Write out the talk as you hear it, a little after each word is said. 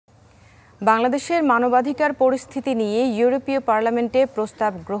বাংলাদেশের মানবাধিকার পরিস্থিতি নিয়ে ইউরোপীয় পার্লামেন্টে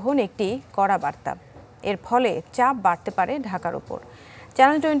প্রস্তাব গ্রহণ একটি কড়া বার্তা। এর ফলে চাপ বাড়তে পারে ঢাকার উপর।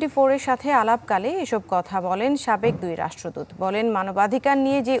 চ্যানেল 24-এর সাথে আলাপকালে এসব কথা বলেন সাবেক দুই রাষ্ট্রদূত। বলেন, মানবাধিকার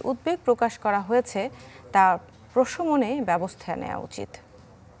নিয়ে যে উদ্বেগ প্রকাশ করা হয়েছে তা প্রশমনে ব্যবস্থা নেওয়া উচিত।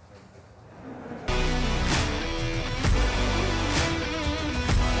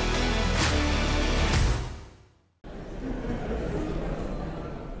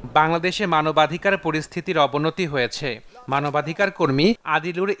 বাংলাদেশে মানবাধিকার পরিস্থিতির অবনতি হয়েছে। মানবাধিকার কর্মী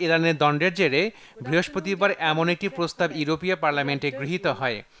আদিলুর ইরানের দণ্ডের জেরে বৃহস্পতিবার এমন একটি প্রস্তাব ইউরোপীয় পার্লামেন্টে গৃহীত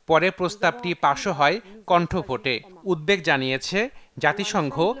হয়। পরে প্রস্তাবটি পাশও হয় কণ্ঠভোটে। উদ্বেগ জানিয়েছে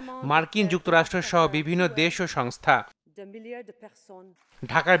জাতিসংঘ, মার্কিন যুক্তরাষ্ট্র সহ বিভিন্ন দেশ ও সংস্থা।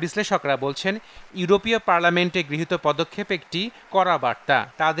 ঢাকার বিশ্লেষকরা বলছেন, ইউরোপীয় পার্লামেন্টে গৃহীত পদক্ষেপ একটি কড়া বার্তা।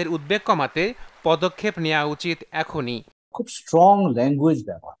 তাদের উদ্বেগ কমাতে পদক্ষেপ নেওয়া উচিত এখনই। খুব স্ট্রং ল্যাঙ্গুয়েজ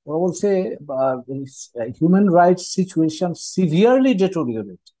ব্যবহার ওরা বলছে, human rights situation severely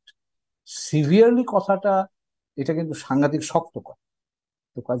ডেটোরিওরেটেড। Severely কথাটা এটা কিন্তু সাংঘাতিক শক্ত কথা।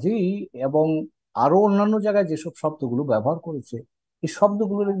 তো কাজেই এবং আরো অন্যান্য জায়গায় যেসব শব্দগুলো ব্যবহার করেছে, এই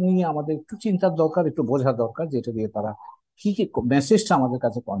শব্দগুলো নিয়ে আমাদের একটু চিন্তার দরকার, একটু বোঝা দরকার, যেটা দিয়ে তারা কি কি মেসেজটা আমাদের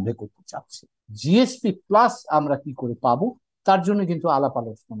কাছে কনভে করতে চাচ্ছে। জিএসপি প্লাস আমরা কি করে পাবো, তার জন্য কিন্তু আলাপ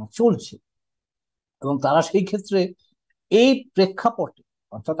আলোচনা চলছে। এবং তারা সেই ক্ষেত্রে এই প্রেক্ষাপটে,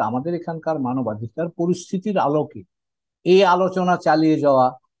 অর্থাৎ আমাদের এখানকার মানবাধিকার পরিস্থিতির আলোকে এই আলোচনা চালিয়ে যাওয়া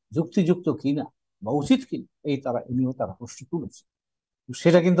যুক্তিযুক্ত কিনা বা উচিত কিনা, নিয়েও তারা প্রশ্ন তুলেছে।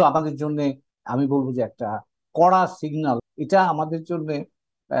 সেটা কিন্তু আমাদের জন্য, আমি বলবো যে একটা কড়া সিগন্যাল। এটা আমাদের জন্য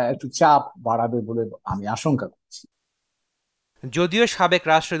একটু চাপ বাড়াবে বলে আমি আশঙ্কা করছি। যদিও সাবেক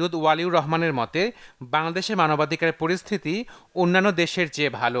রাষ্ট্রদূত ওয়ালিউর রহমানের মতে বাংলাদেশের মানবাধিকারের পরিস্থিতি অন্যান্য দেশের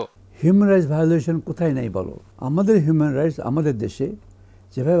চেয়ে ভালো। হিউম্যান রাইটস ভায়োলেশন কোথায় নাই বলো? আমাদের হিউম্যান রাইটস আমাদের দেশে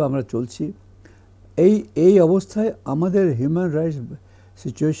যেভাবে আমরা চলছি, এই অবস্থায় আমাদের human rights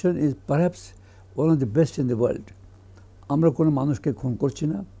situation is perhaps one of the best in the world. আমরা কোনো মানুষকে খুন করছি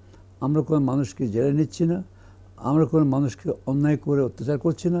না, আমরা কোনো মানুষকে জেলে নিচ্ছি না, আমরা কোনো মানুষকে অন্যায় করে অত্যাচার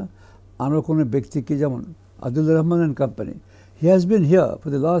করছি না। আমরা কোনো ব্যক্তিকে, যেমন Adilur Rahman and company, he has been here for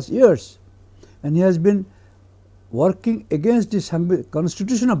the last years and he has been working against the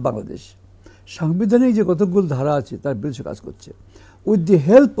constitution of Bangladesh. সাংবিধানিক যে কতগুলো ধারা আছে তার বিরুদ্ধে কাজ করছে, with the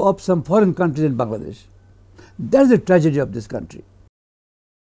help of some foreign countries in Bangladesh. That is the tragedy of this country.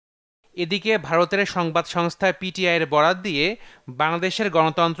 এদিকে ভারতের সংবাদ সংস্থা পিটিআইয়ের বরাত দিয়ে বাংলাদেশের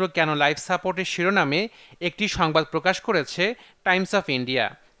গণতন্ত্র কেন লাইফ সাপোর্টের শিরোনামে একটি সংবাদ প্রকাশ করেছে টাইমস অফ ইন্ডিয়া,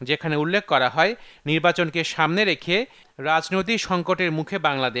 যেখানে উল্লেখ করা হয় নির্বাচনকে সামনে রেখে রাজনৈতিক সংকটের মুখে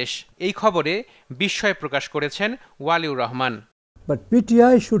বাংলাদেশ। এই খবরে বিস্ময় প্রকাশ করেছেন Waliur Rahman. But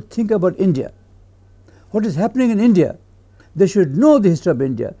PTI should think about India. What is happening in India? They should know the history of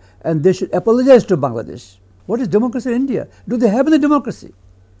India and they should apologize to Bangladesh. What is democracy in India? Do they have any democracy?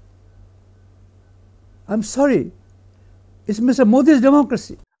 I'm sorry. It's Mr. Modi's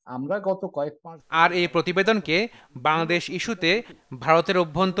democracy. আমরা গত কয়েক মাস আর এই প্রতিবেদনকে বাংলাদেশ ইস্যুতে ভারতের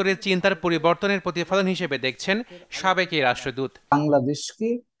অভ্যন্তরে চিন্তার পরিবর্তনের প্রতিফলন হিসেবে দেখছেন সাবেক এই রাষ্ট্রদূত। বাংলাদেশকে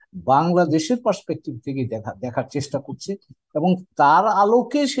বাংলাদেশের পার্সপেক্টিভ থেকে দেখার চেষ্টা করছে এবং তার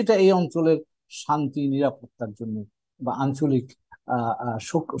আলোকে সেটা এই অঞ্চলের শান্তি নিরাপত্তার জন্য বা আঞ্চলিক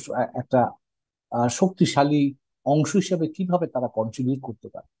একটা শক্তিশালী অংশ হিসেবে কিভাবে তারা কন্ট্রিবিউট করতে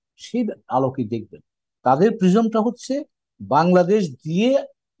পারে সেই আলোকে দেখবেন। তাদের প্রিজমটা হচ্ছে বাংলাদেশ দিয়ে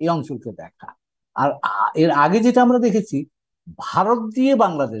এই অঞ্চলকে দেখা। আর এর আগে যেটা আমরা দেখেছি, ভারত দিয়ে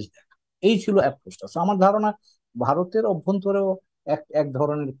বাংলাদেশ দেখা, এই ছিল অ্যাপ্রোচটা। আমার ধারণা ভারতের অভ্যন্তরেও এক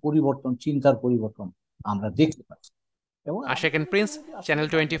ধরনের পরিবর্তন, চিন্তার পরিবর্তন আমরা দেখতে পাচ্ছি। এবং আশিক প্রিন্স, চ্যানেল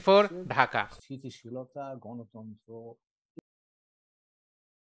 24, ঢাকা। স্থিতিশীলতা, গণতন্ত্র